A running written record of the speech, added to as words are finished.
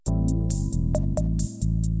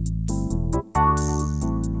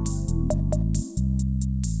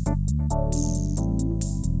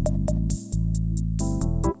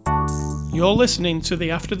You're listening to the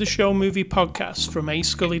After the Show movie podcast from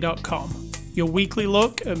ascully.com. Your weekly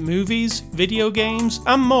look at movies, video games,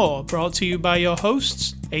 and more, brought to you by your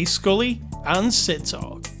hosts, A Scully and Sid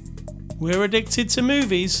Talk. We're addicted to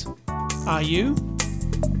movies. Are you?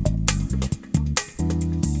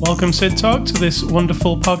 Welcome, Sid Talk, to this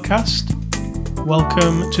wonderful podcast.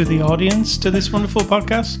 Welcome to the audience to this wonderful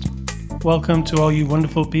podcast. Welcome to all you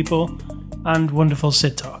wonderful people and wonderful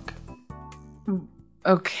Sid Talk.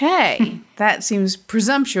 Okay, that seems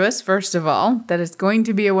presumptuous, first of all, that it's going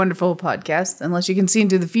to be a wonderful podcast, unless you can see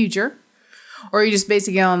into the future, or you're just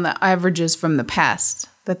basing it on the averages from the past,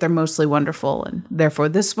 that they're mostly wonderful, and therefore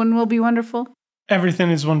this one will be wonderful. Everything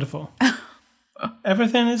is wonderful.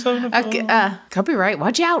 Everything is wonderful. Okay, copyright,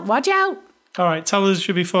 watch out, watch out! All right, tell us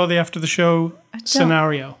before the after the show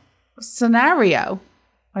scenario. Scenario?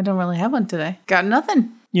 I don't really have one today. Got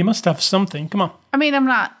nothing. You must have something, come on. I mean,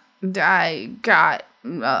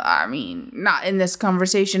 not in this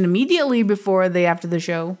conversation immediately before the after the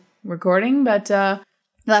show recording, but the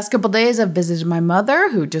last couple days I've visited my mother,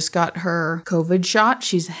 who just got her COVID shot.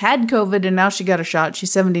 She's had COVID and now she got a shot.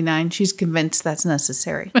 She's 79. She's convinced that's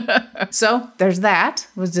necessary. So there's that.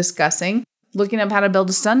 Was discussing looking up how to build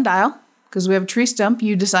a sundial, because we have a tree stump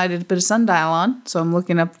you decided to put a sundial on. So I'm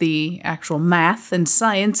looking up the actual math and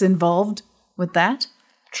science involved with that.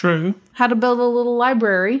 True. How to build a little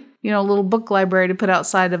library, a little book library to put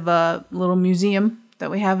outside of a little museum that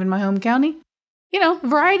we have in my home county. A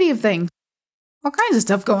variety of things. All kinds of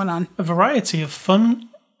stuff going on. A variety of fun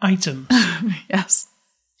items. Yes.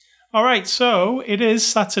 All right, so it is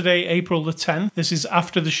Saturday, April the 10th. This is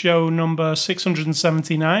After the Show number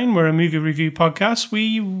 679. We're a movie review podcast.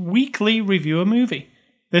 We weekly review a movie.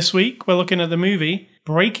 This week, we're looking at the movie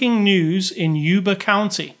Breaking News in Yuba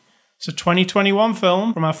County. It's a 2021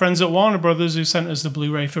 film from our friends at Warner Brothers who sent us the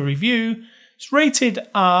Blu-ray for review. It's rated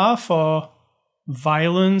R for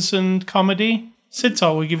violence and comedy. Sid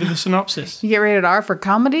Talk will give you the synopsis. You get rated R for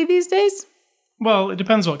comedy these days? Well, it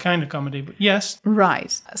depends what kind of comedy, but yes.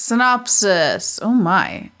 Right. Synopsis. Oh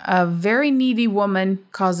my. A very needy woman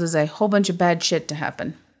causes a whole bunch of bad shit to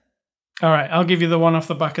happen. All right, I'll give you the one off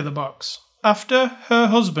the back of the box. After her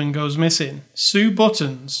husband goes missing, Sue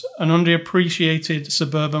Buttons, an underappreciated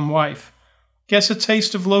suburban wife, gets a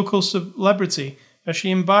taste of local celebrity as she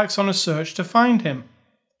embarks on a search to find him.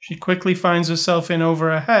 She quickly finds herself in over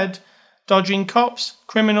her head, dodging cops,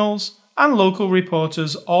 criminals, and local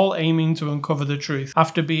reporters, all aiming to uncover the truth.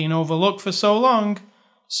 After being overlooked for so long,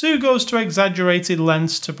 Sue goes to exaggerated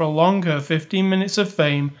lengths to prolong her 15 minutes of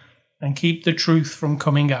fame and keep the truth from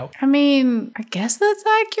coming out. I guess that's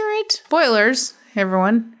accurate. Spoilers,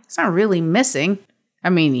 everyone. He's not really missing.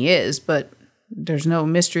 He is, but there's no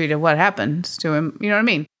mystery to what happens to him. You know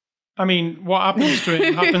what I mean? What happens to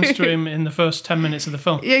him happens to him in the first 10 minutes of the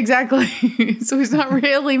film. Yeah, exactly. So he's not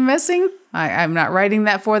really missing. I'm not writing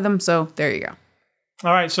that for them, so there you go.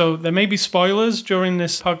 All right, so there may be spoilers during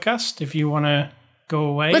this podcast if you want to go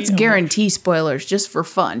away. Let's guarantee spoilers just for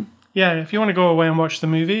fun. Yeah, if you want to go away and watch the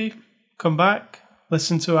movie, come back,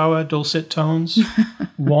 listen to our dulcet tones,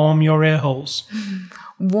 warm your ear holes.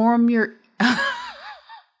 Warm your...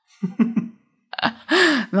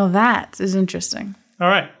 Now that is interesting. All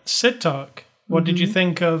right, Sid Talk. What did you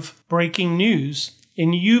think of Breaking News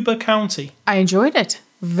in Yuba County? I enjoyed it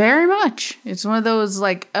very much. It's one of those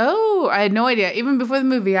I had no idea. Even before the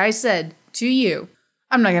movie, I said to you,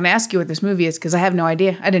 I'm not going to ask you what this movie is because I have no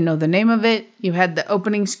idea. I didn't know the name of it. You had the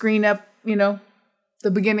opening screen up,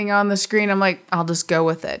 the beginning on the screen. I'm like, I'll just go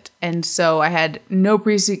with it. And so I had no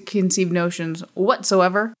preconceived notions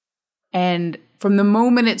whatsoever. And from the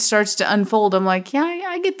moment it starts to unfold, I'm like, yeah,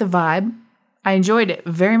 I get the vibe. I enjoyed it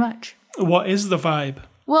very much. What is the vibe?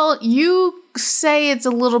 Well, you say it's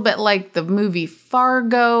a little bit like the movie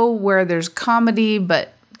Fargo, where there's comedy,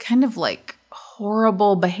 but kind of like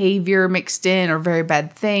horrible behavior mixed in or very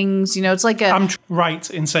bad things. It's like I'm right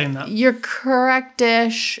in saying that. You're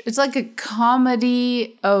correct-ish. It's like a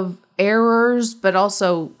comedy of errors, but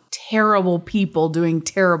also terrible people doing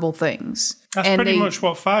terrible things. That's pretty much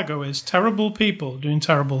what Fargo is. Terrible people doing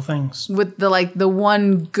terrible things. With the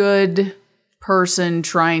one good person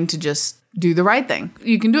trying to just do the right thing.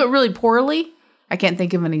 You can do it really poorly. I can't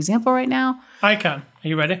think of an example right now. I can. Are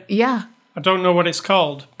you ready? Yeah. I don't know what it's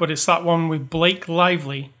called, but it's that one with Blake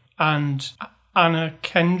Lively and Anna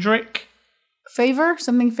Kendrick. Favor?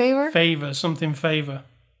 Something Favor? Something Favor.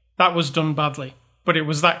 That was done badly, but it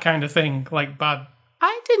was that kind of thing, like bad.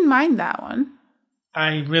 I didn't mind that one.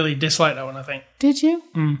 I really disliked that one, I think. Did you?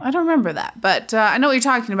 I don't remember that, but I know what you're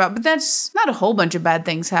talking about, but that's not a whole bunch of bad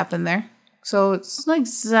things happen there. So it's not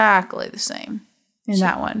exactly the same in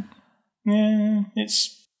that one. Yeah,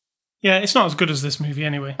 it's Yeah, it's not as good as this movie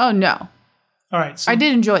anyway. Oh, no. All right. So I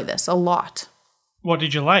did enjoy this a lot. what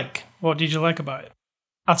did you like? What did you like about it?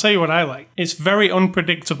 I'll tell you what I like. It's very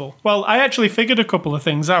unpredictable. Well, I actually figured a couple of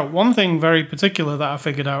things out. One thing very particular that I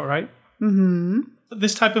figured out, right? Mm-hmm.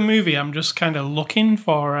 This type of movie, I'm just kind of looking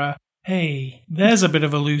for hey, there's a bit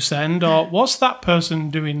of a loose end, or what's that person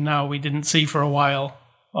doing now we didn't see for a while?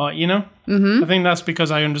 Or, you know? Mm-hmm. I think that's because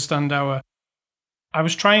I understand I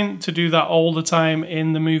was trying to do that all the time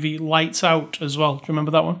in the movie Lights Out as well. Do you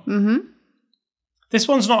remember that one? Mm-hmm. This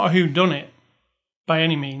one's not a whodunit by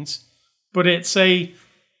any means, but it's the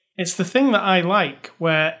thing that I like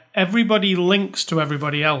where everybody links to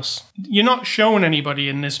everybody else. You're not shown anybody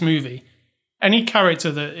in this movie. Any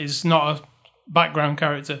character that is not a background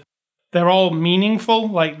character, they're all meaningful.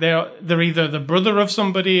 Like they're either the brother of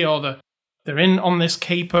somebody or they're in on this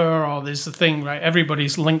caper or there's the thing, right?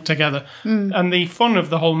 Everybody's linked together. And the fun of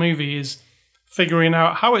the whole movie is figuring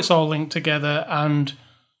out how it's all linked together and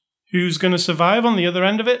who's going to survive on the other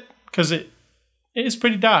end of it, because it is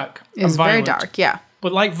pretty dark. It's very dark, yeah.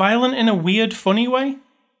 But like violent in a weird, funny way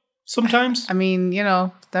sometimes. I mean,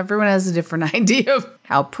 everyone has a different idea of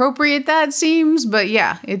how appropriate that seems, but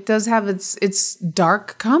yeah, it does have its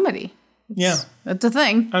dark comedy. That's a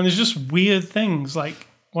thing. And there's just weird things. Like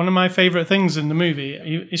one of my favorite things in the movie,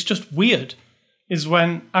 it's just weird, is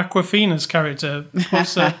when Awkwafina's character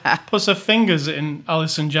puts her fingers in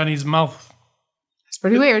Allison Janney's mouth. It's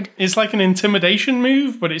pretty weird. It's like an intimidation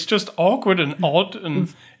move, but it's just awkward and odd.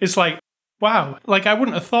 And it's like, wow. Like, I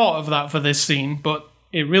wouldn't have thought of that for this scene, but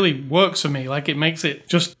it really works for me. Like, it makes it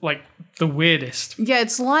just, like, the weirdest. Yeah,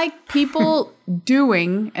 it's like people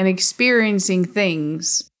doing and experiencing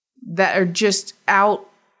things that are just out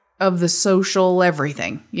of the social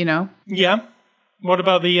everything, you know? Yeah. What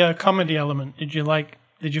about the comedy element? Did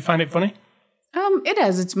you find it funny? It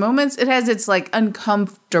has its moments. It has its, like,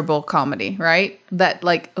 uncomfortable comedy, right? That,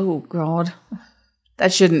 like, oh, God,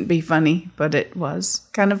 that shouldn't be funny, but it was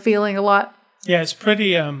kind of feeling a lot. Yeah, it's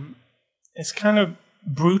pretty, it's kind of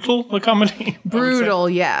brutal, the comedy. Brutal,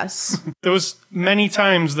 yes. There was many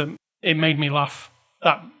times that it made me laugh.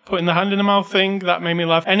 That putting the hand in the mouth thing, that made me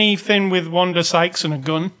laugh. Anything with Wanda Sykes and a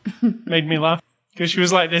gun made me laugh. Because she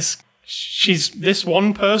was like she's this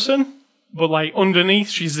one person, but like underneath,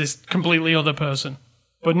 she's this completely other person.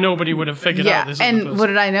 But nobody would have figured out this other person. And what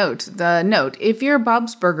did I note? The note, if you're a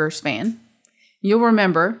Bob's Burgers fan, you'll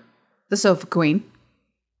remember the Sofa Queen.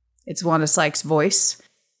 It's Wanda Sykes' voice.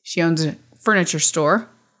 She owns a furniture store.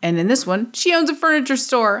 And in this one, she owns a furniture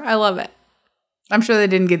store. I love it. I'm sure they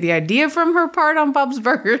didn't get the idea from her part on Bob's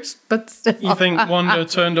Burgers, but still. You think Wanda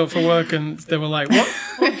turned up for work and they were like,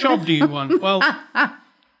 what job do you want? Well,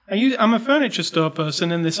 I'm a furniture store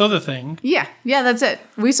person in this other thing. Yeah, that's it.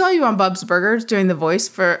 We saw you on Bob's Burgers doing the voice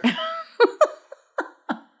for...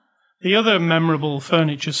 The other memorable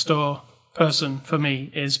furniture store person for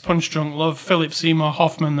me is Punch Drunk Love, Philip Seymour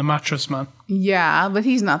Hoffman, the mattress man. Yeah, but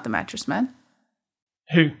he's not the mattress man.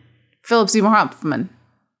 Who? Philip Seymour Hoffman.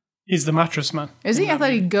 He's the mattress man. Is he? I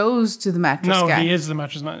thought he goes to the mattress guy. No, he is the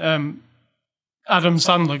mattress man. Adam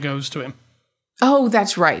Sandler goes to him. Oh,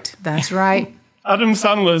 that's right. That's right. Adam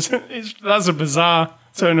Sandler's... that's a bizarre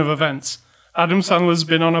turn of events. Adam Sandler's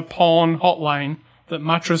been on a porn hotline that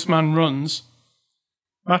Mattress Man runs.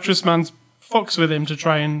 Mattress Man fucks with him to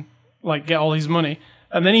try and like get all his money.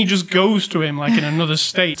 And then he just goes to him like in another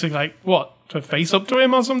state to like, what? To face up to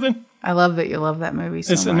him or something? I love that you love that movie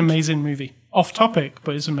so much. It's an amazing movie. Off topic,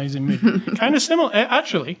 but it's an amazing movie. Kind of similar,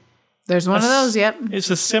 actually. There's one of those, yep. It's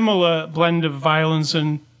a similar blend of violence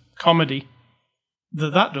and comedy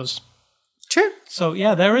that does. True. So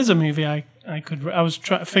yeah, there is a movie I was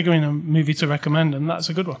figuring a movie to recommend, and that's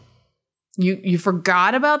a good one. You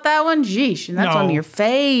forgot about that one? Sheesh, and that's one of your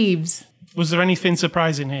faves. Was there anything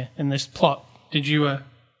surprising here in this plot? Did you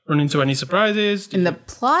run into any surprises? In the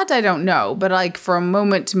plot, I don't know, but like from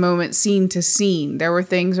moment to moment, scene to scene, there were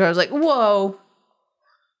things where I was like, whoa.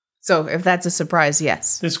 So if that's a surprise,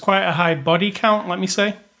 yes. There's quite a high body count, let me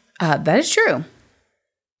say. That is true.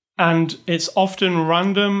 And it's often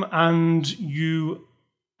random, and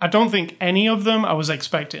I don't think any of them I was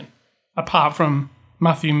expecting, apart from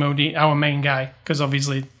Matthew Modine, our main guy, because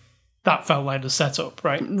obviously that felt like the setup,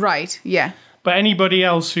 right? Right, yeah. But anybody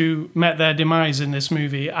else who met their demise in this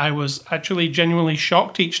movie, I was actually genuinely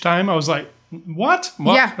shocked each time. I was like, what?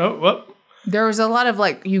 Yeah. Oh, what? There was a lot of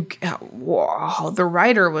like, wow, the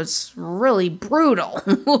writer was really brutal.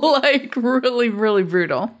 Like, really, really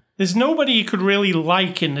brutal. There's nobody you could really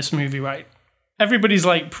like in this movie, right? Everybody's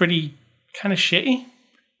like pretty kind of shitty.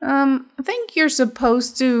 I think you're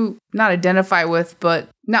supposed to not identify with, but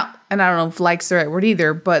not, and I don't know if like's the right word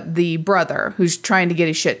either, but the brother who's trying to get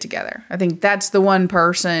his shit together. I think that's the one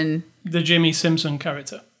person. The Jimmy Simpson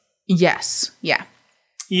character. Yes. Yeah.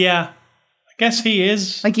 Yeah. I guess he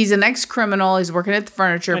is. Like, he's an ex-criminal. He's working at the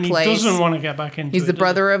furniture place. He doesn't want to get back into it. He's the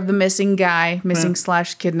brother of the missing guy,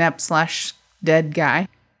 / kidnapped / dead guy.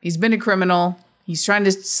 He's been a criminal. He's trying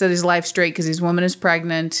to set his life straight because his woman is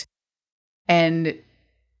pregnant. And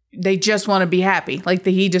they just want to be happy. Like,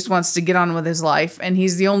 he just wants to get on with his life. And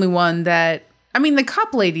he's the only one that... I mean, the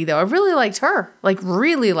cop lady, though, I really liked her. Like,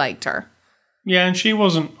 really liked her. Yeah, and she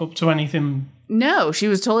wasn't up to anything. No, she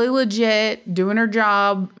was totally legit, doing her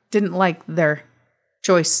job. Didn't like their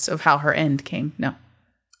choice of how her end came. No.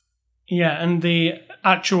 Yeah, and the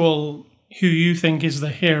actual who you think is the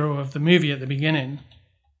hero of the movie at the beginning.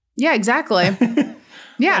 Yeah, exactly.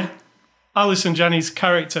 Yeah. Alison Janney's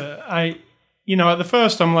character, at the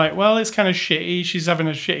first I'm like, well, it's kind of shitty. She's having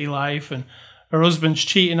a shitty life and her husband's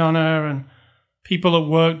cheating on her and people at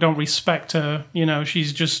work don't respect her.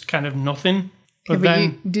 She's just kind of nothing. But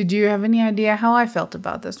then... did you have any idea how I felt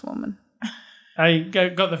about this woman? I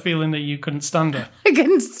got the feeling that you couldn't stand her. I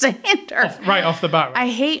couldn't stand her. Right off the bat. I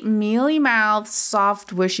hate mealy-mouthed,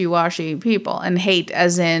 soft, wishy-washy people. And hate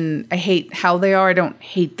as in, I hate how they are. I don't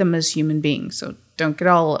hate them as human beings. So don't get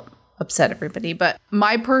all upset, everybody. But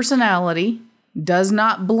my personality does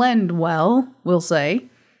not blend well, we'll say,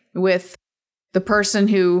 with the person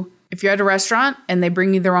who, if you're at a restaurant and they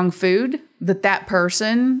bring you the wrong food, that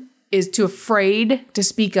person is too afraid to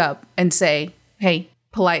speak up and say, hey,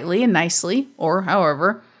 politely and nicely, or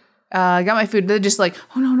however, I got my food. They're just like,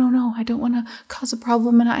 oh, no, I don't want to cause a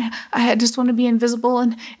problem, and I just want to be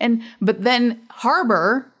invisible, but then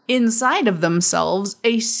harbor inside of themselves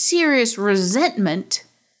a serious resentment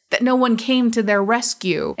that no one came to their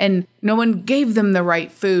rescue, and no one gave them the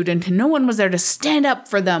right food, and no one was there to stand up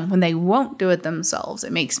for them when they won't do it themselves.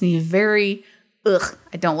 It makes me very,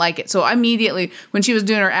 I don't like it. So immediately, when she was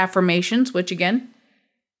doing her affirmations, which again,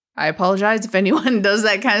 I apologize if anyone does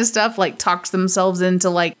that kind of stuff, like talks themselves into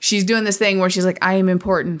like, she's doing this thing where she's like, I am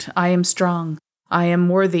important, I am strong, I am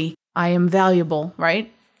worthy, I am valuable,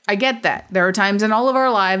 right? I get that. There are times in all of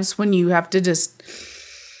our lives when you have to just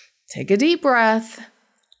take a deep breath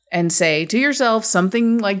and say to yourself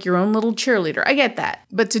something like your own little cheerleader. I get that.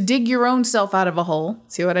 But to dig your own self out of a hole,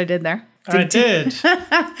 see what I did there? I did.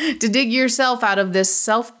 To dig yourself out of this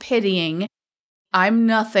self-pitying, I'm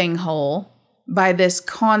nothing hole, by this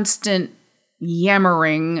constant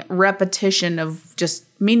yammering repetition of just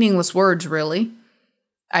meaningless words, really.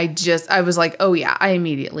 I was like, oh yeah, I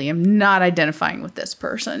immediately am not identifying with this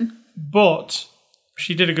person. But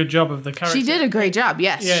she did a good job of the character. She did a great job,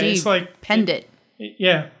 yes. Yeah, she it's like, penned it.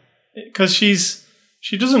 Yeah, because she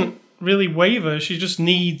doesn't really waver. She just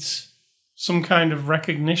needs some kind of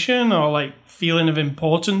recognition or like feeling of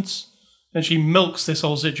importance. And she milks this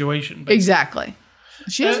whole situation. Basically. Exactly.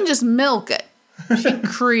 She doesn't just milk it. She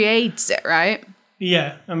creates it, right?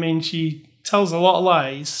 Yeah. I mean, she tells a lot of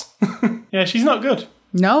lies. Yeah, she's not good.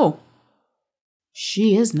 No.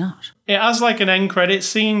 She is not. It has like an end credit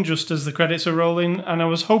scene just as the credits are rolling. And I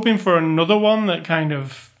was hoping for another one that kind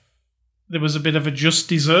of... There was a bit of a just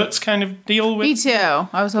desserts kind of deal with. Me too.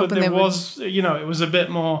 I was hoping it was a bit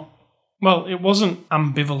more... Well, it wasn't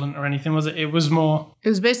ambivalent or anything, was it? It was more... It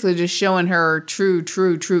was basically just showing her true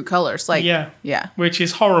colors. Like, yeah. Which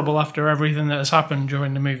is horrible after everything that has happened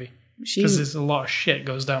during the movie. Because there's a lot of shit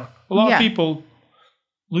goes down. A lot of people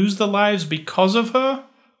lose their lives because of her.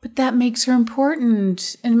 But that makes her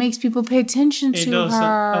important and makes people pay attention to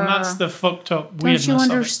her. And that's the fucked up weirdness. Don't you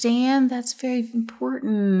understand? That's very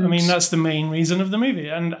important. I mean, that's the main reason of the movie.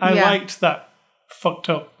 And I liked that fucked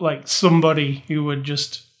up, like, somebody who would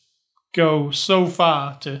just... go so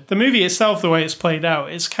far to the movie itself. The way it's played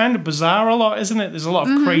out, it's kind of bizarre a lot, isn't it? There's a lot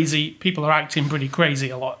of crazy people are acting pretty crazy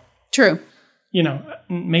a lot. True.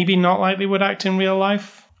 Maybe not like they would act in real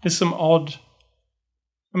life. There's some odd...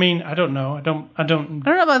 I mean, I don't know. I don't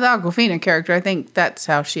know about the Awkwafina character. I think that's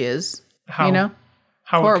how she is. How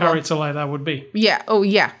horrible. A character like that would be. Yeah. Oh,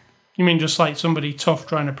 yeah. You mean just like somebody tough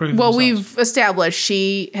trying to prove Well, themselves? We've established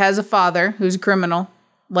she has a father who's a criminal,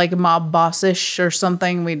 like a mob boss-ish or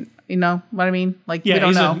something. You know what I mean? Like, we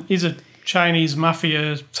don't know. He's a Chinese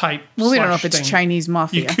mafia type. Well, we don't know if it's Chinese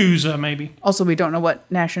mafia. Yakuza, maybe. Also, we don't know what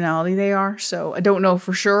nationality they are, so I don't know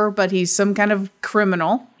for sure, but he's some kind of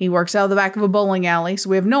criminal. He works out of the back of a bowling alley, so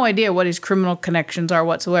we have no idea what his criminal connections are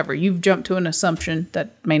whatsoever. You've jumped to an assumption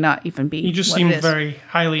that may not even be. He just seemed very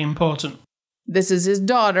highly important. this is his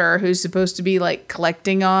daughter who's supposed to be like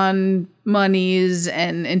collecting on monies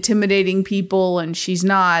and intimidating people, and she's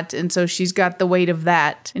not. And so she's got the weight of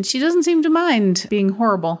that. And she doesn't seem to mind being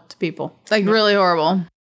horrible to people. Like really horrible.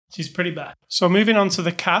 She's pretty bad. So moving on to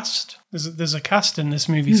the cast. There's a cast in this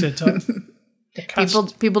movie, Sito.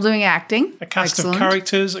 People doing acting. A cast Excellent. of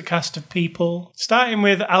characters, a cast of people. Starting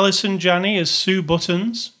with Alison Janney as Sue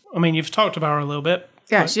Buttons. I mean, you've talked about her a little bit.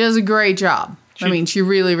 Yeah, she does a great job. She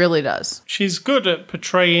really, really does. She's good at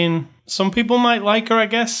portraying... Some people might like her, I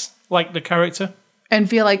guess. Like the character. And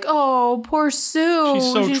feel like, oh, poor Sue.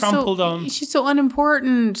 She's trampled on. She's so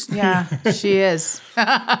unimportant. Yeah, she is.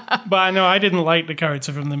 But I know I didn't like the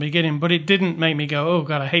character from the beginning, but it didn't make me go, oh,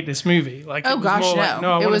 God, I hate this movie. Like, Oh, it was gosh, more no. like,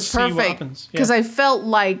 no, I It want to was see what perfect. happens. Yeah. Because I felt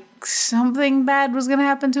like something bad was going to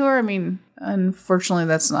happen to her. I mean, unfortunately,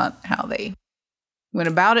 that's not how they went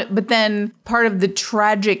about it. But then part of the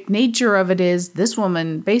tragic nature of it is this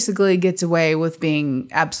woman basically gets away with being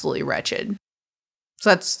absolutely wretched. So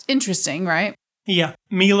that's interesting, right? Yeah.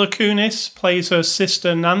 Mila Kunis plays her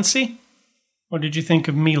sister Nancy. What did you think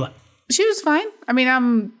of Mila? She was fine. I mean,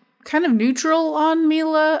 I'm kind of neutral on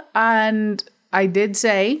Mila, and I did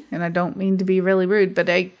say, and I don't mean to be really rude, but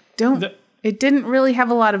it didn't really have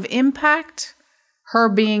a lot of impact, her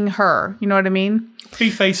being her. You know what I mean?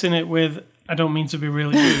 Prefacing it with, I don't mean to be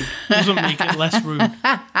really rude. Doesn't make it less rude.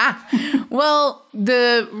 Well,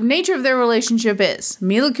 the nature of their relationship is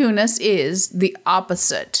Mila Kunis is the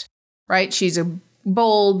opposite, right? She's a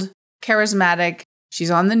bold, charismatic.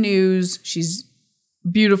 She's on the news. She's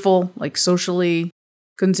beautiful, like socially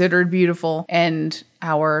considered beautiful. And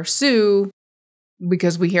our Sue,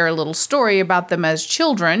 because we hear a little story about them as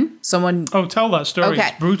children, Oh, tell that story. Okay.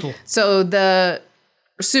 It's brutal. So the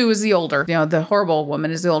Sue is the older, the horrible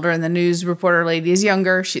woman is the older, and the news reporter lady is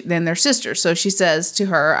younger than their sister. So she says to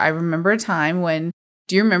her, I remember a time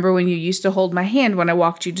do you remember when you used to hold my hand when I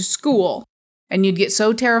walked you to school? And you'd get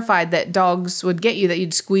so terrified that dogs would get you that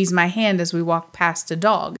you'd squeeze my hand as we walked past a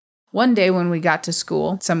dog. One day when we got to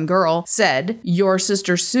school, some girl said, your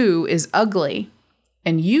sister Sue is ugly.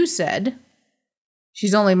 And you said,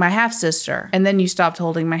 she's only my half-sister. And then you stopped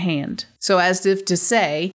holding my hand. So as if to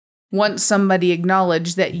say, once somebody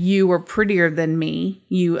acknowledged that you were prettier than me,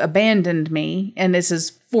 you abandoned me, and this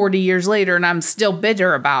is 40 years later and I'm still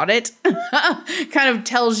bitter about it, kind of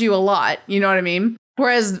tells you a lot, you know what I mean?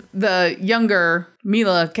 Whereas the younger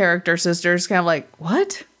Mila character sister is kind of like,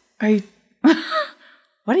 what?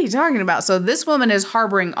 What are you talking about? So this woman is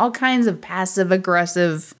harboring all kinds of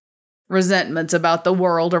passive-aggressive resentments about the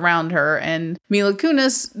world around her, and Mila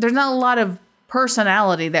Kunis, there's not a lot of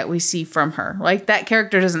personality that we see from her. Like, that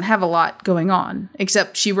character doesn't have a lot going on,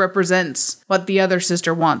 except she represents what the other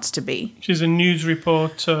sister wants to be. She's a news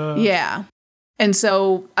reporter. Yeah. And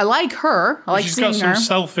so I like her. I like seeing her. She's got some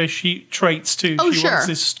selfish traits too. Oh, she sure. wants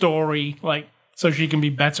this story, so she can be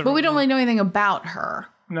better. But we don't really know anything about her.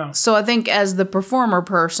 No. So I think as the performer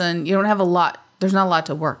person, you don't have a lot. There's not a lot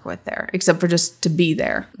to work with there, except for just to be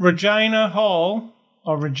there. Regina Hall.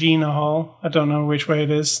 Or Regina Hall. I don't know which way it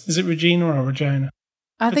is. Is it Regina or Regina?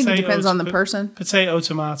 I think it depends on the person. Potato,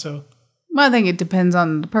 tomato. Well, I think it depends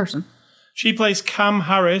on the person. She plays Cam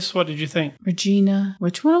Harris. What did you think? Regina.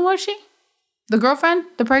 Which one was she? The girlfriend?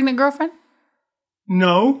 The pregnant girlfriend?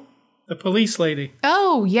 No. The police lady.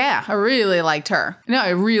 Oh, yeah. I really liked her. No, I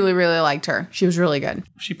really, really liked her. She was really good.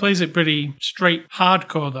 She plays it pretty straight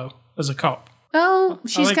hardcore, though, as a cop. Well,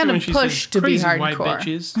 she's like kind of she pushed says, to be "Crazy white hardcore.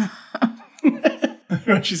 bitches."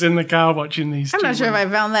 When she's in the car watching these. I'm not sure if I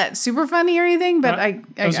found that super funny or anything, but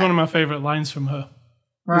That was one of my favorite lines from her.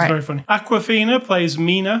 It was Right. very funny. Aquafina plays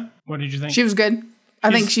Mina. What did you think? She was good. I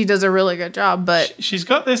think she does a really good job, but She's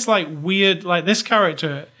got this weird, this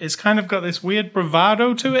character is kind of got this weird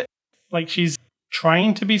bravado to it. Like she's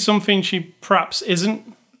trying to be something she perhaps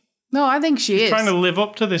isn't. no, I think she is. Trying to live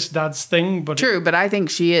up to this dad's thing, but True, but I think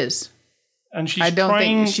she is. and she's I don't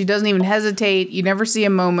trying. think she doesn't even hesitate. You never see a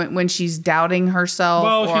moment when she's doubting herself.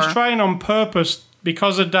 Well, she's trying on purpose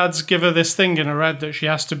because her dad's give her this thing in her head that she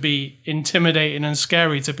has to be intimidating and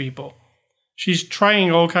scary to people. She's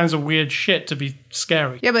trying all kinds of weird shit to be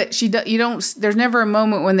scary. Yeah, but you don't. There's never a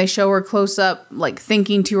moment when they show her close up, like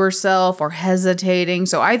thinking to herself or hesitating.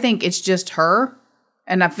 So I think it's just her,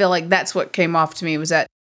 and I feel like that's what came off to me was that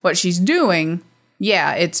what she's doing.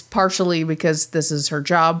 Yeah, it's partially because this is her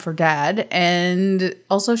job for dad, and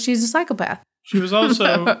also she's a psychopath. She was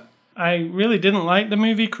also. I really didn't like the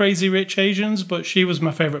movie Crazy Rich Asians, but she was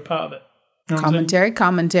my favorite part of it. You know what I'm saying?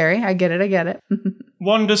 Commentary. I get it.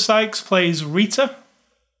 Wanda Sykes plays Rita.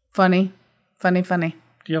 Funny.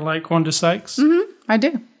 Do you like Wanda Sykes? Mm-hmm. I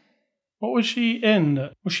do. What was she in?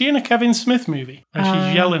 Was she in a Kevin Smith movie? And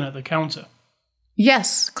she's yelling at the counter.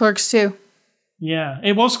 Yes, Clerks 2. Yeah,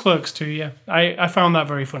 it was Clerks too, yeah. I found that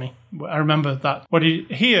very funny. I remember that.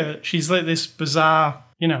 Here, she's like this bizarre,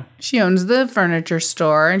 She owns the furniture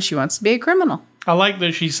store and she wants to be a criminal. I like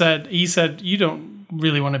that he said, you don't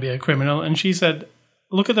really want to be a criminal. And she said,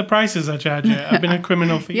 look at the prices I charge you. I've been a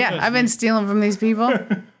criminal for years. Yeah, I've been stealing from these people.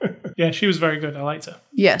 Yeah, she was very good. I liked her.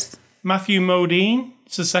 Yes. Matthew Modine.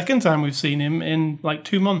 It's the second time we've seen him in like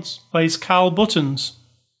 2 months. Plays Carl Buttons.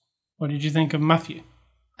 What did you think of Matthew?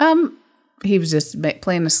 He was just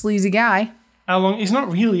playing a sleazy guy. How long? He's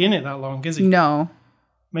not really in it that long, is he? No.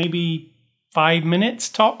 Maybe 5 minutes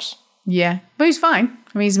tops? Yeah, but he's fine.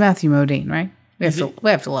 I mean, he's Matthew Modine, right? We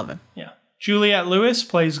have to love him. Yeah. Juliette Lewis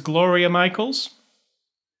plays Gloria Michaels.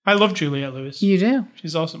 I love Juliette Lewis. You do?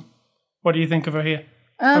 She's awesome. What do you think of her here?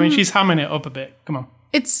 I mean, she's hamming it up a bit. Come on.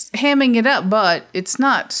 It's hamming it up, but it's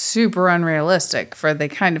not super unrealistic for the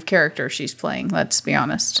kind of character she's playing, let's be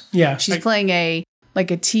honest. Yeah. She's playing a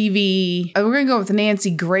TV... We're going to go with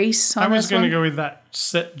Nancy Grace on this one. I was going to go with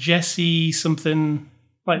that Jessie something,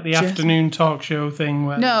 like the afternoon talk show thing.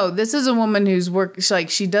 No, this is a woman who's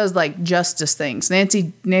she does like justice things.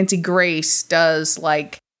 Nancy Grace does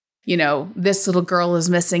like, this little girl is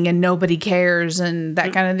missing and nobody cares and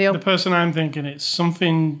that kind of deal. The person I'm thinking, it's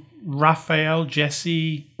something Raphael,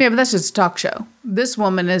 Jessie. Yeah, but that's just a talk show. This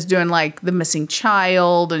woman is doing like the missing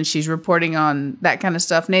child and she's reporting on that kind of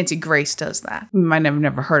stuff. Nancy Grace does that. You might have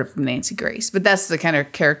never heard of Nancy Grace, but that's the kind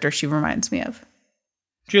of character she reminds me of.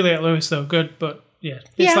 Juliette Lewis, though, good, but yeah.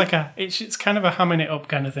 It's like it's kind of a hamming it up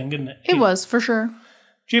kind of thing, isn't it? It was, for sure.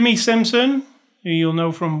 Jimmy Simpson, who you'll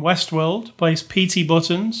know from Westworld, plays Petey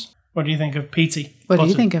Buttons. What do you think of Petey? What do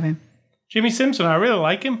you think of him? Jimmy Simpson, I really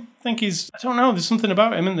like him. I think I don't know, there's something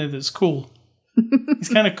about him, isn't there, that's cool. He's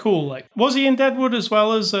kind of cool. Like, was he in Deadwood as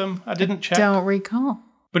well as, I didn't check. Don't recall.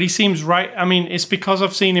 But he seems right. I mean, it's because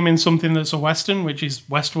I've seen him in something that's a Western, which is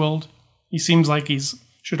Westworld. He seems like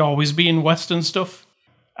should always be in Western stuff.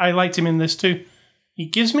 I liked him in this too. He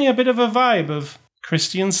gives me a bit of a vibe of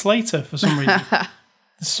Christian Slater for some reason.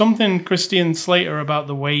 There's something Christian Slater about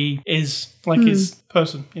the way he is, like his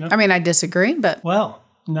person, I mean, I disagree, but... Well,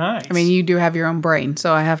 nice. I mean, you do have your own brain,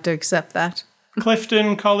 so I have to accept that.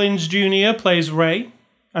 Clifton Collins Jr. plays Ray.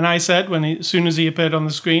 And I said, as soon as he appeared on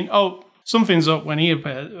the screen, something's up when he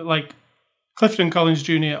appeared. Like, Clifton Collins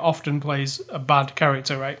Jr. often plays a bad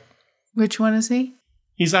character, right? Which one is he?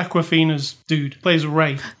 He's Awkwafina's dude. Plays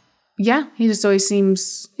Ray. Yeah, he just always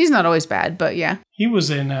seems... He's not always bad, but yeah. He was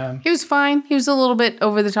in... He was fine. He was a little bit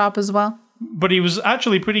over the top as well. But he was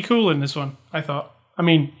actually pretty cool in this one, I thought. I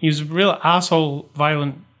mean, he was a real asshole,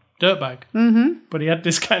 violent dirtbag. Mm-hmm. But he had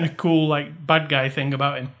this kind of cool, like, bad guy thing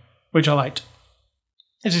about him, which I liked.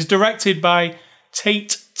 It is directed by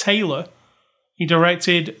Tate Taylor. He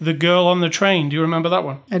directed The Girl on the Train. Do you remember that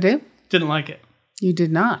one? I do. Didn't like it. You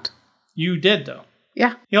did not. You did, though.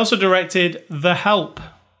 Yeah. He also directed The Help.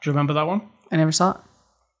 Do you remember that one? I never saw it.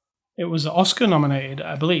 It was Oscar nominated,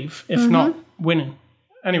 I believe, if not winning.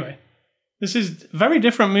 Anyway, this is a very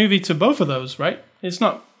different movie to both of those, right? It's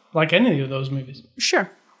not like any of those movies. Sure.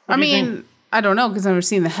 I mean, I don't know because I've never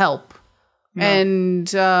seen The Help. No. And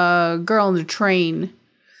Girl on the Train.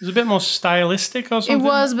 It was a bit more stylistic or something? It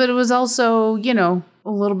was, but it was also, a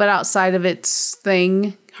little bit outside of its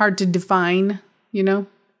thing. Hard to define,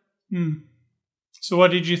 So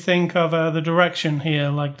what did you think of the direction here?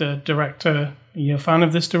 Like the director, are you a fan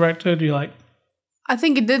of this director? Do you like... I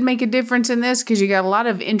think it did make a difference in this because you got a lot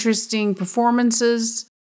of interesting performances.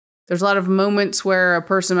 There's a lot of moments where a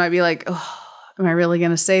person might be like, oh, am I really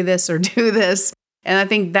going to say this or do this? And I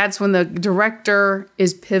think that's when the director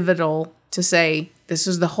is pivotal to say, this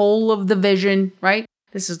is the whole of the vision, right?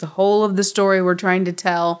 This is the whole of the story we're trying to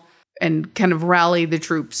tell and kind of rally the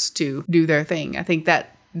troops to do their thing. I think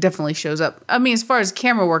that definitely shows up. I mean, as far as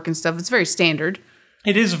camera work and stuff, it's very standard.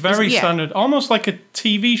 It is very standard. Almost like a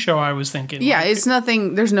TV show, I was thinking. Yeah, it's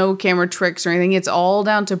nothing, there's no camera tricks or anything. It's all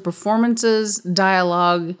down to performances,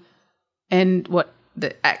 dialogue, and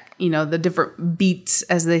the different beats,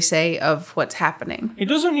 as they say, of what's happening. It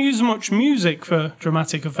doesn't use much music for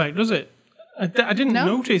dramatic effect, does it? I didn't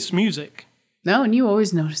notice music. No, and you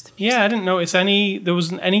always notice the music. Yeah, I didn't notice there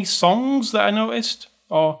wasn't any songs that I noticed.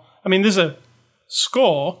 There's a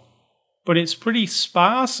score, but it's pretty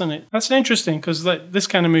sparse, and that's interesting because this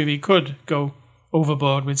kind of movie could go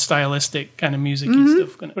overboard with stylistic kind of music-y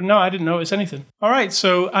stuff. But no, I didn't notice anything. All right,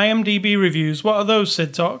 so IMDb reviews. What are those,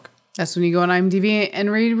 Sid Talk? That's when you go on IMDb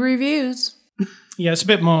and read reviews. Yeah, it's a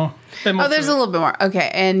bit more. There's a little bit more.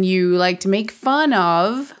 Okay, and you like to make fun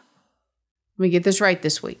of... Let me get this right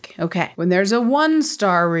this week. Okay. When there's a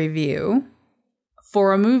 1-star review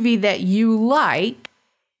for a movie that you like,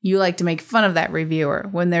 you like to make fun of that reviewer.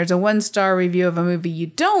 When there's a 1-star review of a movie you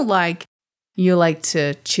don't like, you like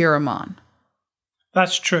to cheer them on.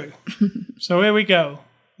 That's true. So here we go.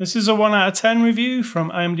 This is a 1 out of 10 review from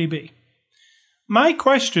IMDb. My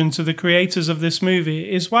question to the creators of this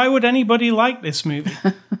movie is, why would anybody like this movie?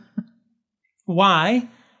 Why?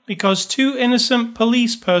 Because 2 innocent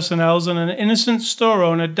police personnel and an innocent store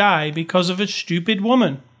owner die because of a stupid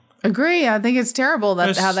woman. Agree. I think it's terrible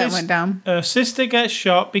how that went down. Her sister gets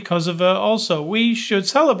shot because of her also. We should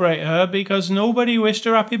celebrate her because nobody wished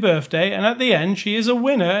her happy birthday, and at the end she is a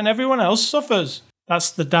winner and everyone else suffers.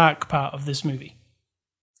 That's the dark part of this movie.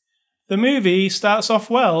 The movie starts off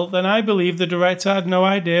well, then I believe the director had no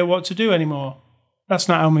idea what to do anymore. That's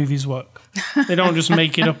not how movies work. They don't just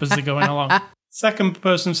make it up as they're going along. Second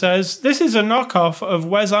person says, this is a knockoff of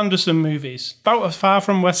Wes Anderson movies. About as far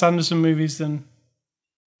from Wes Anderson movies than...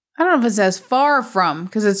 I don't know if it's as far from,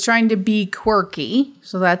 because it's trying to be quirky.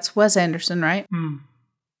 So that's Wes Anderson, right?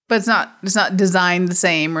 But it's not designed the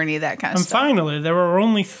same or any of that kind of stuff. And finally, there are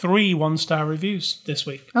only 3 1-star reviews this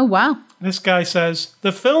week. Oh, wow. This guy says,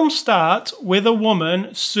 the film starts with a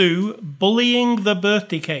woman, Sue, bullying the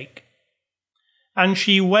birthday cake. And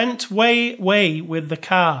she went way with the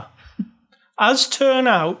car. As turn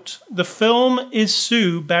out, the film is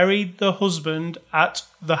Sue buried the husband at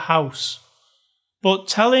the house. But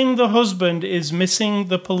telling the husband is missing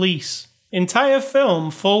the police. Entire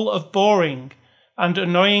film full of boring and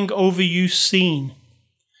annoying overuse scene,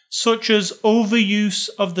 such as overuse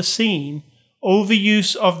of the scene,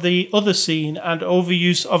 overuse of the other scene, and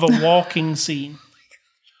overuse of a walking scene.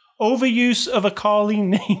 Overuse of a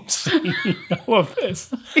calling name scene. I love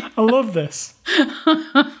this. I love this.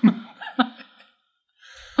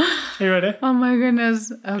 You ready? Oh my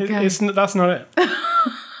goodness. Okay. That's not it.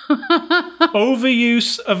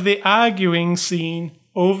 Overuse of the arguing scene.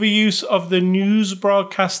 Overuse of the news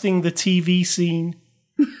broadcasting the TV scene.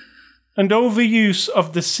 And overuse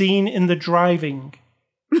of the scene in the driving.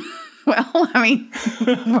 Well, I mean,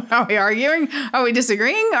 are we arguing? Are we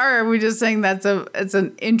disagreeing? Or are we just saying it's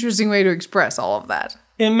an interesting way to express all of that?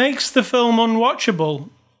 It makes the film unwatchable.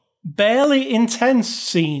 Barely intense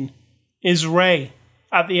scene is Ray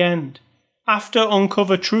at the end. After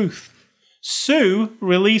Uncover Truth. Sue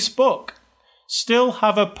release book. Still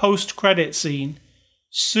have a post-credit scene.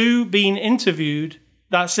 Sue being interviewed.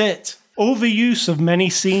 That's it. Overuse of many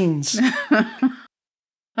scenes.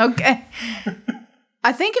 Okay.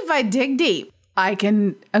 I think if I dig deep, I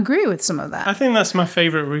can agree with some of that. I think that's my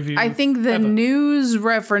favorite review. I think the news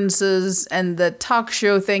references and the talk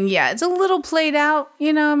show thing, yeah, it's a little played out.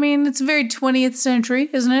 You know, I mean, it's very 20th century,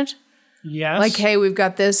 isn't it? Yes. Like, hey, we've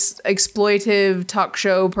got this exploitive talk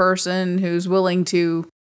show person who's willing to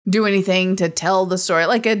do anything to tell the story,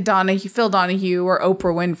 like a Phil Donahue or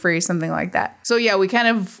Oprah Winfrey, something like that. So, yeah, we kind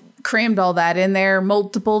of crammed all that in there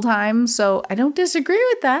multiple times. So I don't disagree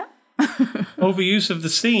with that. Overuse of the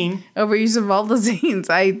scene. Overuse of all the scenes.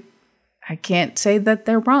 I can't say that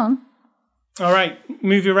they're wrong. All right,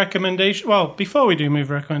 movie recommendation. Well, before we do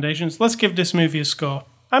movie recommendations, let's give this movie a score.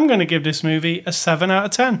 I'm going to give this movie a 7 out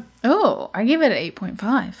of 10. Oh, I give it an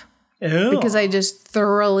 8.5. Oh. Because I just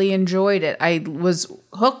thoroughly enjoyed it. I was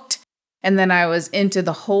hooked, and then I was into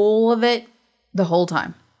the whole of it the whole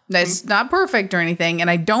time. That's not perfect or anything, and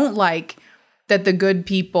I don't like that the good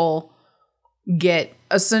people get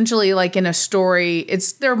essentially like in a story,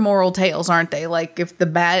 they're moral tales, aren't they? Like if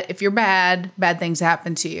you're bad, bad things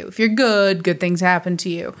happen to you. If you're good, good things happen to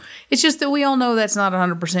you. It's just that we all know that's not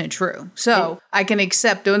 100% true. So I can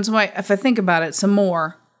accept if I think about it some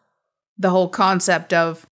more, the whole concept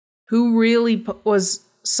of who really was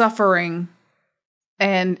suffering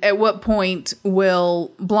and at what point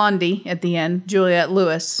will Blondie at the end, Juliette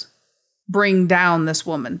Lewis, bring down this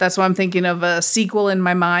woman. That's why I'm thinking of a sequel in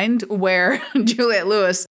my mind where Juliette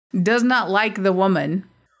Lewis does not like the woman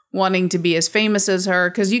wanting to be as famous as her.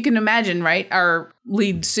 Because you can imagine, right? Our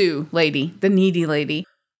lead Sue lady, the needy lady,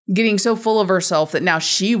 getting so full of herself that now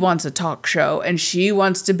she wants a talk show and she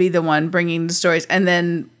wants to be the one bringing the stories. And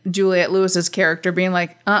then Juliette Lewis's character being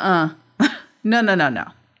like, no.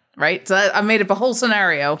 Right? So I made up a whole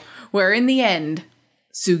scenario where in the end,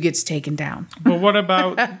 Sue gets taken down. But what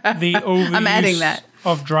about the overuse I'm adding that.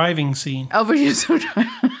 Of driving scene? Overuse of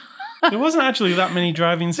driving. There wasn't actually that many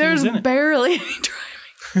driving scenes in it. There's barely any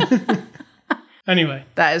driving. Anyway.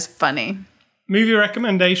 That is funny. Movie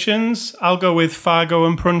recommendations. I'll go with Fargo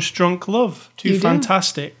and Punch Drunk Love. Two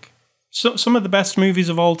fantastic. Some of the best movies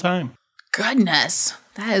of all time. Goodness.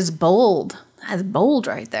 That is bold. That is bold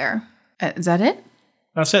right there. Is that it?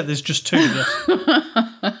 That's it. There's just 2 of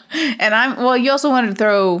this. And you also wanted to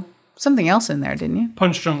throw something else in there, didn't you?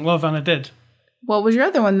 Punch Drunk Love, and I did. What was your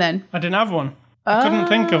other one then? I didn't have one. I couldn't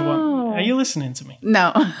think of one. Are you listening to me?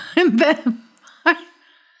 No.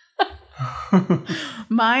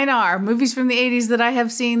 Mine are movies from the 80s that I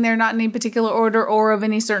have seen. They're not in any particular order or of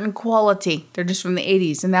any certain quality. They're just from the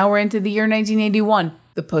 80s. And now we're into the year 1981.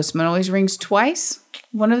 The Postman Always Rings Twice.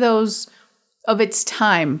 One of those of its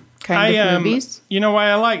time kind of movies. You know why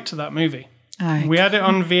I liked that movie? We had it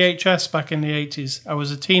on VHS back in the 80s. I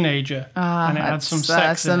was a teenager, and it had some sex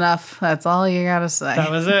That's in enough. That's all you gotta say.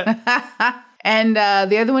 That was it. And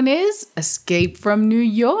the other one is Escape from New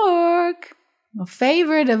York. A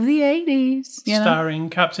favorite of the 80s. You know? Starring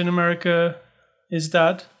Captain America, his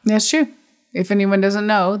dad. That's true. If anyone doesn't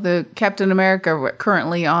know, the Captain America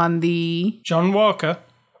currently on the... John Walker,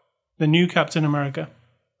 the new Captain America.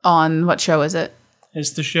 On what show is it?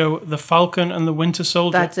 It's the show The Falcon and the Winter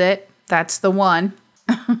Soldier. That's it. That's the one.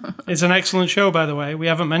 It's an excellent show, by the way. We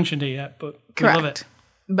haven't mentioned it yet, but we love it.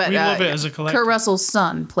 But, we love it as a collective. Kurt Russell's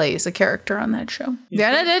son plays a character on that show.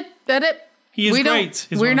 That it. He is great.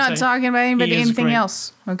 We're not talking about anything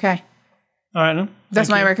else. Okay. All right, then. That's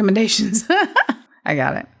my recommendations. I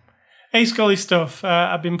got it. Hey, Scully stuff.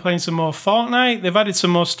 I've been playing some more Fortnite. They've added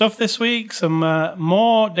some more stuff this week. Some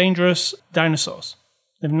more dangerous dinosaurs.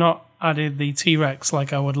 They've not added the T-Rex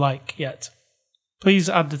like I would like yet. Please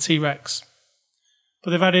add the T-Rex.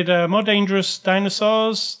 But they've added more dangerous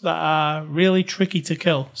dinosaurs that are really tricky to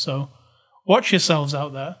kill. So watch yourselves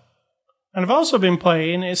out there. And I've also been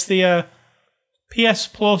playing, it's the PS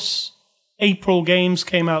Plus April games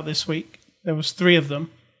came out this week. There was 3 of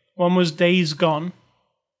them. One was Days Gone.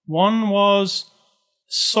 One was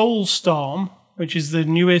Soulstorm, which is the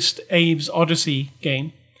newest Abe's Odyssey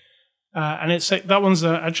game. And that one's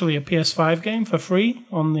actually a PS5 game for free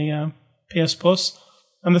on the PS Plus.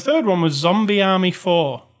 And the third one was Zombie Army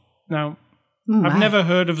 4. Now, I've never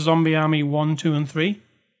heard of Zombie Army 1, 2, and 3.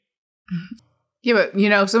 Yeah,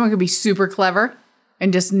 but, someone could be super clever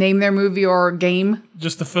and just name their movie or game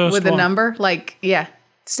just the first with one. A number.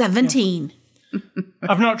 17. Yeah.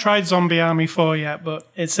 I've not tried Zombie Army 4 yet, but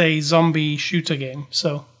it's a zombie shooter game.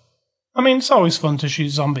 So, it's always fun to shoot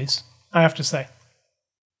zombies, I have to say.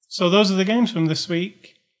 So those are the games from this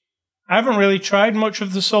week. I haven't really tried much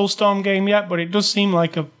of the Soulstorm game yet, but it does seem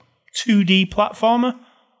like a 2D platformer,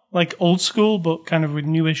 like old school, but kind of with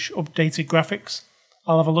newish, updated graphics.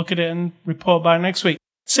 I'll have a look at it and report back next week.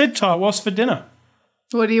 Sid Talk, what's for dinner?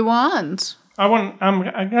 What do you want? I'm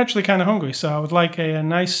actually kind of hungry, so I would like a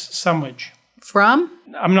nice sandwich. From?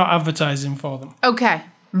 I'm not advertising for them. Okay,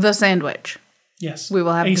 the sandwich. Yes, we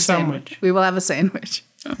will have a the sandwich. We will have a sandwich.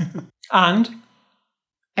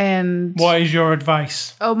 And what is your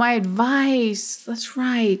advice? Oh, my advice. That's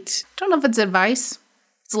right. Don't know if it's advice.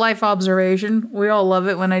 It's life observation. We all love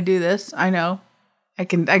it when I do this. I know. I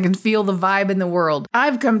can feel the vibe in the world.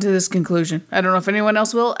 I've come to this conclusion. I don't know if anyone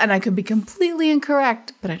else will, and I could be completely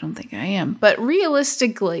incorrect, but I don't think I am. But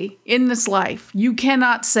realistically, in this life, you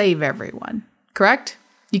cannot save everyone. Correct?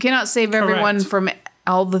 You cannot save everyone from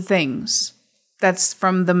all the things. That's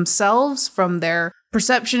from themselves, from their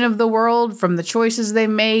perception of the world, from the choices they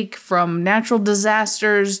make, from natural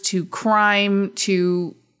disasters to crime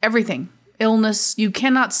to everything. Illness. You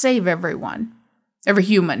cannot save everyone. Every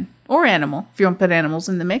human or animal, if you want to put animals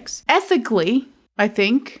in the mix. Ethically, I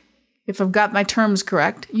think, if I've got my terms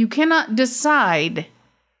correct, you cannot decide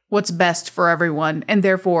what's best for everyone and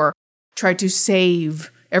therefore try to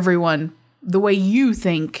save everyone the way you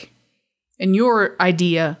think and your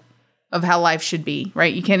idea of how life should be,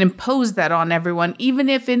 right? You can't impose that on everyone, even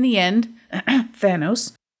if in the end,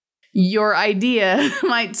 Thanos, your idea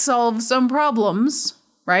might solve some problems,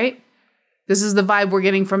 right? This is the vibe we're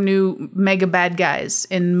getting from new mega bad guys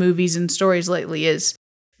in movies and stories lately, is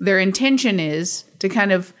their intention is to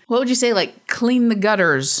kind of, what would you say, like clean the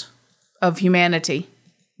gutters of humanity.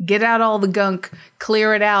 Get out all the gunk,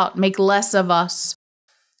 clear it out, make less of us,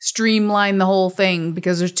 streamline the whole thing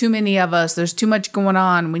because there's too many of us, there's too much going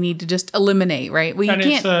on, we need to just eliminate, right? Well, and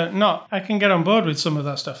it's not, I can get on board with some of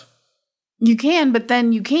that stuff. You can, but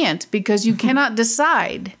then you can't because you cannot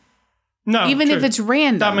decide. No, even true. if it's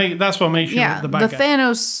random. That's what makes you the bad guy. The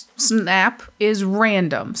Thanos snap is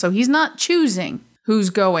random. So he's not choosing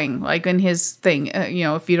who's going, like in his thing.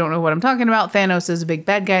 If you don't know what I'm talking about, Thanos is a big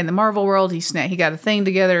bad guy in the Marvel world. He got a thing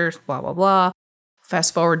together, blah, blah, blah.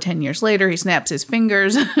 Fast forward 10 years later, he snaps his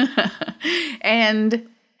fingers. And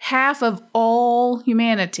half of all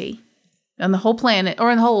humanity on the whole planet,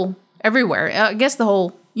 or in the whole, everywhere, I guess the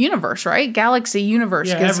whole universe, right? Galaxy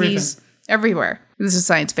universe, because he's everywhere. This is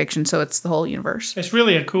science fiction, so it's the whole universe. It's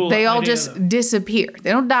really a cool They all idea, just disappear.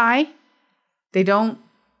 They don't die. They don't,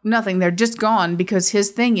 nothing. They're just gone because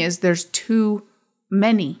his thing is there's too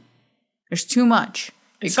many There's too much.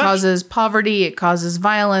 It It's causes poverty, it causes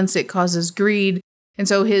violence, it causes greed. And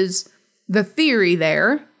so the theory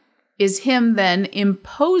there is him then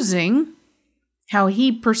imposing how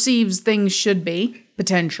he perceives things should be,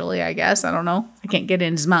 potentially, I guess. I don't know. I can't get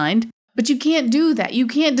in his mind. But you can't do that. You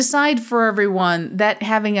can't decide for everyone that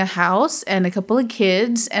having a house and a couple of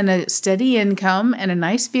kids and a steady income and a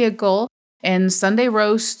nice vehicle and Sunday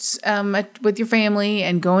roasts with your family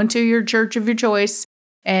and going to your church of your choice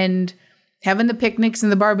and having the picnics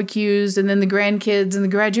and the barbecues and then the grandkids and the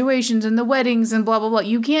graduations and the weddings and blah, blah, blah.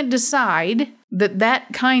 You can't decide that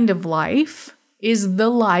that kind of life is the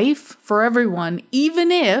life for everyone,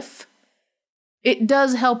 even if it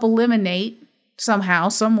does help eliminate somehow,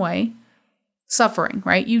 some way, suffering,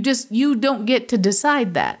 right? You don't get to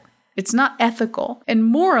decide that. It's not ethical. And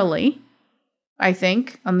morally, I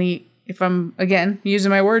think, if I'm, again, using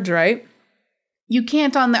my words right, you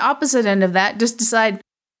can't, on the opposite end of that, just decide,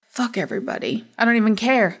 fuck everybody. I don't even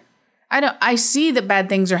care. I see that bad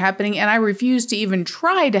things are happening and I refuse to even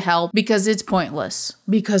try to help because it's pointless.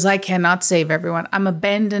 Because I cannot save everyone. I'm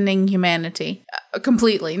abandoning humanity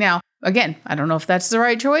completely. Now, again, I don't know if that's the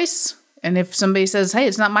right choice. And if somebody says, hey,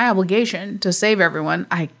 it's not my obligation to save everyone,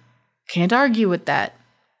 I can't argue with that.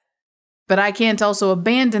 But I can't also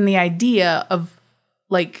abandon the idea of,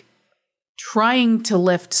 like, trying to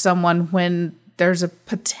lift someone when there's a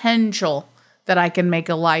potential that I can make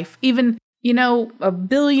a life, even, a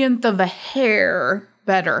billionth of a hair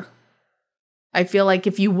better. I feel like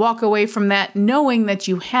if you walk away from that knowing that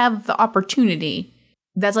you have the opportunity,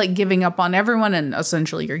 that's like giving up on everyone, and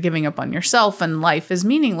essentially you're giving up on yourself, and life is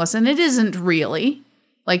meaningless. And it isn't really,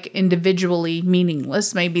 like, individually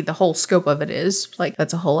meaningless. Maybe the whole scope of it is. Like,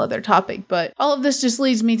 that's a whole other topic. But all of this just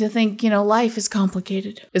leads me to think, life is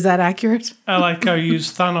complicated. Is that accurate? I like how you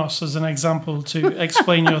use Thanos as an example to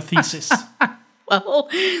explain your thesis. Well,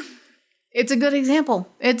 it's a good example.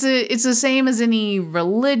 It's the same as any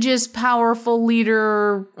religious, powerful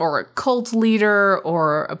leader or a cult leader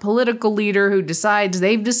or a political leader who decides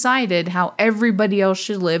they've decided how everybody else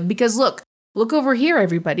should live. Because look over here,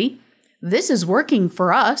 everybody. This is working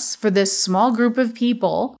for us, for this small group of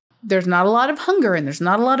people. There's not a lot of hunger and there's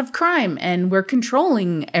not a lot of crime and we're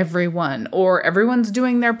controlling everyone, or everyone's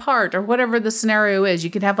doing their part, or whatever the scenario is. You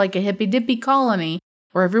could have like a hippy-dippy colony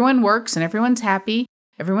where everyone works and everyone's happy,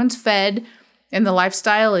 everyone's fed, and the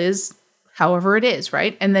lifestyle is however it is,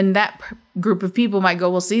 right? And then that group of people might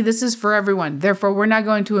go, well, see, this is for everyone. Therefore, we're not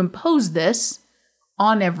going to impose this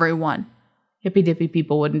on everyone. Hippy-dippy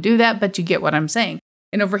people wouldn't do that, but you get what I'm saying.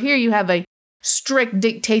 And over here, you have a strict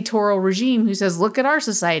dictatorial regime who says, look at our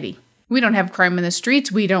society. We don't have crime in the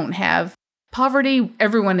streets. We don't have poverty.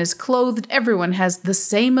 Everyone is clothed. Everyone has the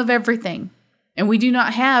same of everything. And we do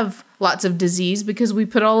not have lots of disease because we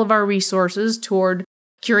put all of our resources toward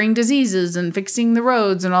curing diseases and fixing the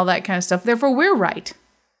roads and all that kind of stuff. Therefore, we're right.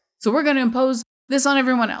 So we're going to impose this on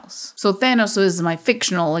everyone else. So Thanos is my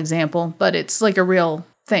fictional example, but it's like a real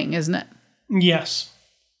thing, isn't it? Yes.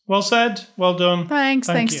 Well said. Well done. Thanks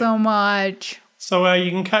you. so much. So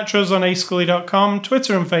you can catch us on ascully.com,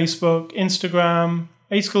 Twitter and Facebook, Instagram,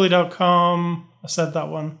 ascully.com. I said that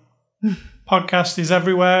one. Podcast is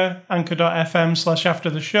everywhere.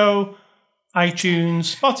 Anchor.fm/aftertheshow,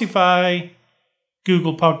 iTunes, Spotify,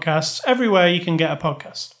 Google Podcasts, everywhere you can get a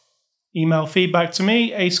podcast. Email feedback to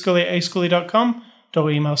me, ascully@ascully.com.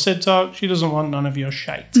 Don't email Sid Talk. She doesn't want none of your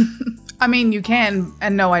shite. I mean, you can,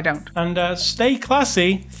 and no, I don't. And stay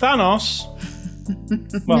classy, Thanos.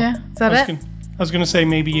 Well, yeah, is that it? I was going to say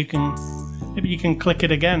maybe you can click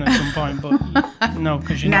it again at some point, but no,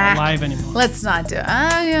 because you're not live anymore. Let's not do it.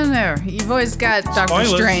 You know, you've always got Doctor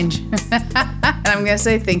Strange. And I'm going to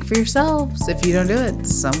say, think for yourselves. If you don't do it,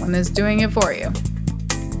 someone is doing it for you.